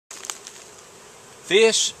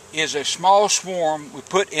This is a small swarm we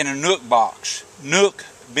put in a nook box. Nook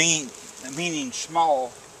meaning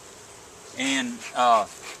small. And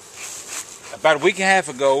about a week and a half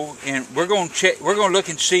ago, and we're going to check. We're going to look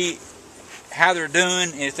and see how they're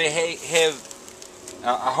doing. And if they have,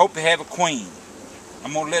 I hope they have a queen.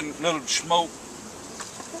 I'm going to let a little smoke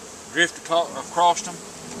drift across them.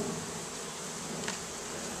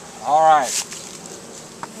 All right.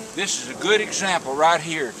 This is a good example right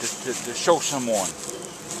here to show someone.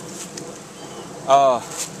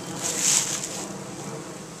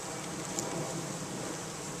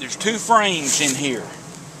 There's 2 frames in here.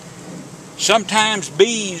 Sometimes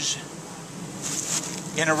bees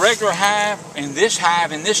in a regular hive, in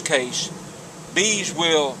this case, bees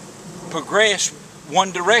will progress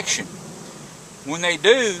one direction. When they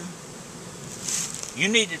do, you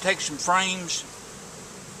need to take some frames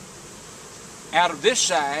out of this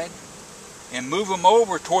side and move them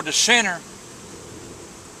over toward the center.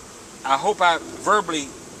 I hope I verbally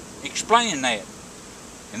explained that.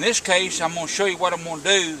 In this case, I'm going to show you what I'm going to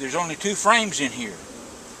do. There's only 2 frames in here,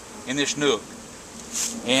 in this nook.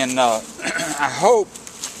 And I hope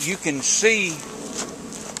you can see,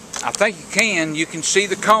 I think you can see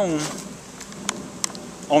the comb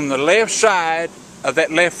on the left side of that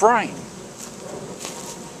left frame.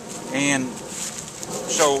 And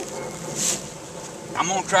so I'm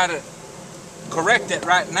going to try to correct that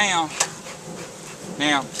right now.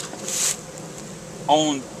 Now,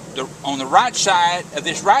 on the right side of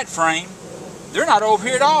this right frame, they're not over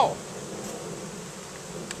here at all.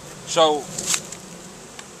 So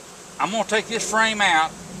I'm going to take this frame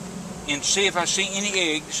out and see if I see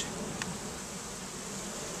any eggs.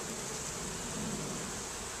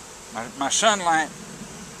 My sunlight.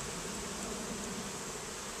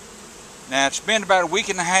 Now it's been about a week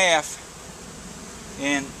and a half,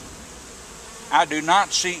 and I do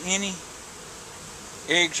not see any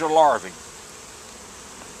eggs or larvae.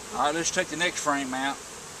 All right, let's take the next frame out.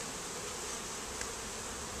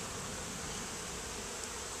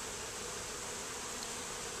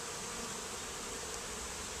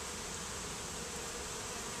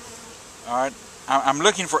 All right, I'm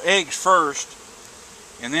looking for eggs first,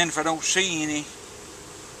 and then if I don't see any,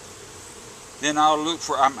 then I'll look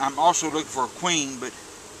for. I'm also looking for a queen, but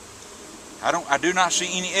I do not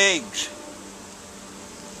see any eggs.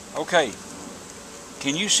 Okay.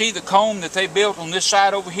 Can you see the comb that they built on this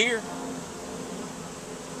side over here?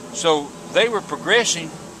 So they were progressing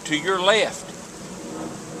to your left.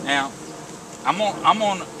 Now, I'm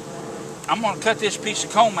gonna cut this piece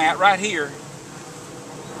of comb out right here.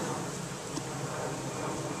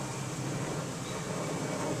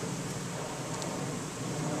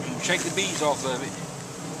 And shake the bees off of it.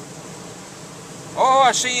 Oh,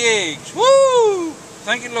 I see eggs. Woo!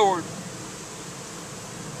 Thank you, Lord.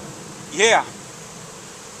 Yeah.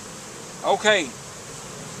 Okay,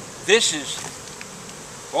 this is,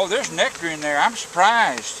 well, there's nectar in there. I'm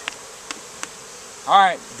surprised. All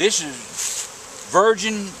right, this is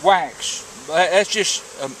virgin wax. That's just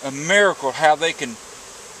a miracle how they can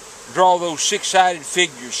draw those 6-sided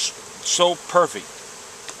figures so perfect.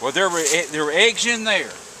 Well, there were eggs in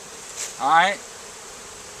there. All right,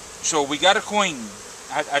 so we got a queen.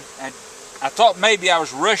 I thought maybe I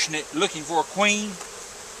was rushing it looking for a queen,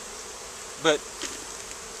 but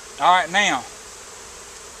all right, now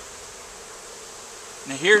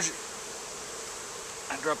here's,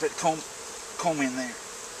 I dropped that comb in there.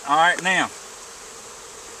 All right, now,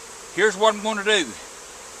 here's what I'm going to do.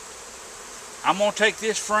 I'm going to take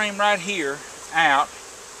this frame right here out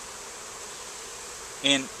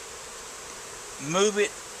and move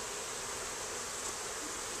it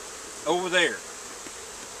over there.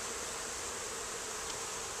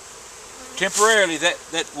 Temporarily,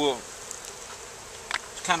 that will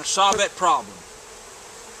kind of solve that problem.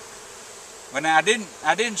 But now I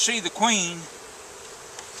didn't see the queen.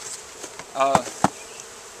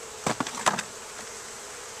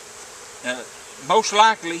 Most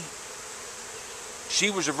likely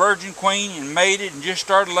she was a virgin queen and mated and just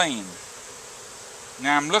started laying.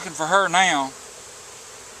 Now I'm looking for her now,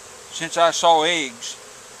 since I saw eggs.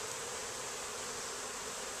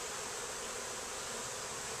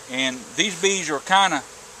 And these bees are kind of,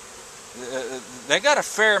 they got a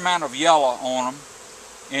fair amount of yellow on them,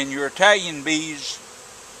 and your Italian bees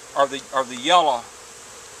are the yellow.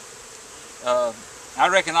 I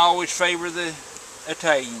reckon I always favor the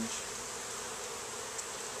Italians.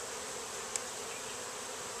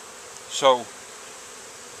 So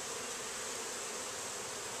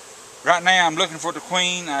right now I'm looking for the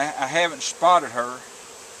queen. I haven't spotted her.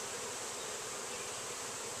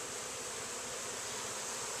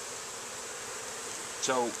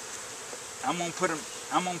 So I'm gonna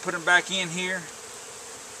put them back in here.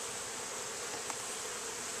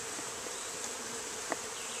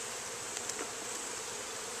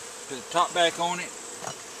 Put the top back on it.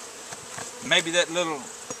 Maybe that little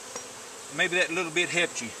bit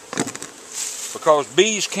helped you, because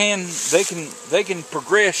bees can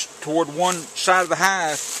progress toward one side of the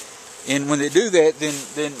hive, and when they do that,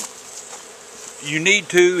 then you need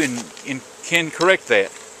to and can correct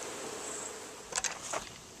that.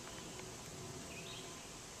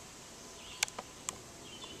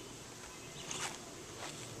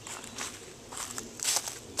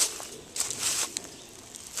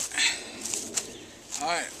 All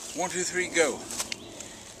right, 1, 2, 3, go.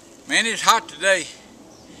 Man, it's hot today.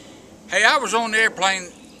 Hey, I was on the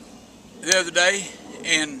airplane the other day,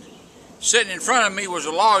 and sitting in front of me was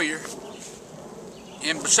a lawyer,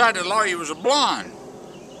 and beside the lawyer was a blonde.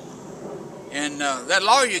 And that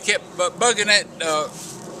lawyer kept bugging that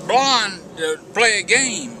blonde to play a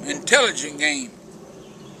game, an intelligent game,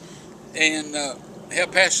 and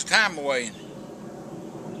help pass the time away.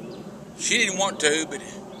 She didn't want to, but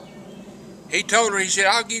he told her, he said,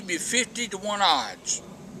 I'll give you 50 to 1 odds.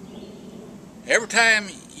 Every time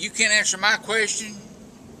you can't answer my question,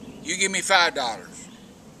 you give me $5.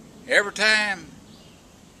 Every time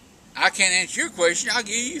I can't answer your question, I'll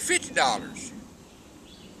give you $50.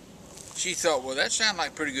 She thought, well, that sounds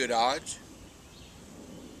like pretty good odds.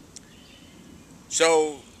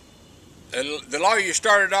 So the lawyer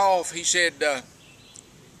started off, he said,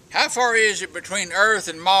 how far is it between Earth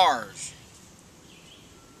and Mars?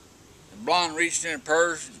 The blonde reached in her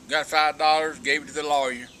purse, got $5, gave it to the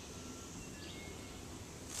lawyer.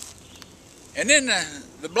 And then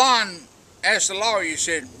the blonde asked the lawyer, he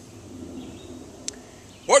said,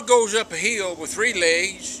 what goes up a hill with 3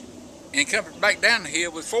 legs and comes back down the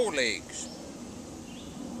hill with 4 legs?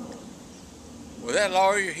 Well, that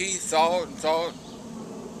lawyer, he thought and thought.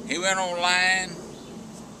 He went online.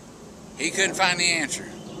 He couldn't find the answer.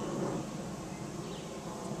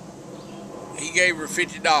 He gave her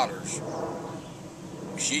 $50.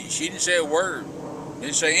 She didn't say a word,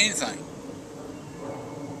 didn't say anything.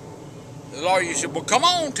 The lawyer said, well, come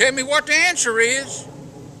on, tell me what the answer is.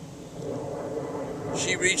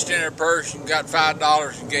 She reached in her purse and got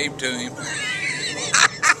 $5 and gave to him.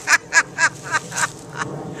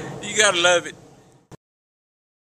 You gotta love it.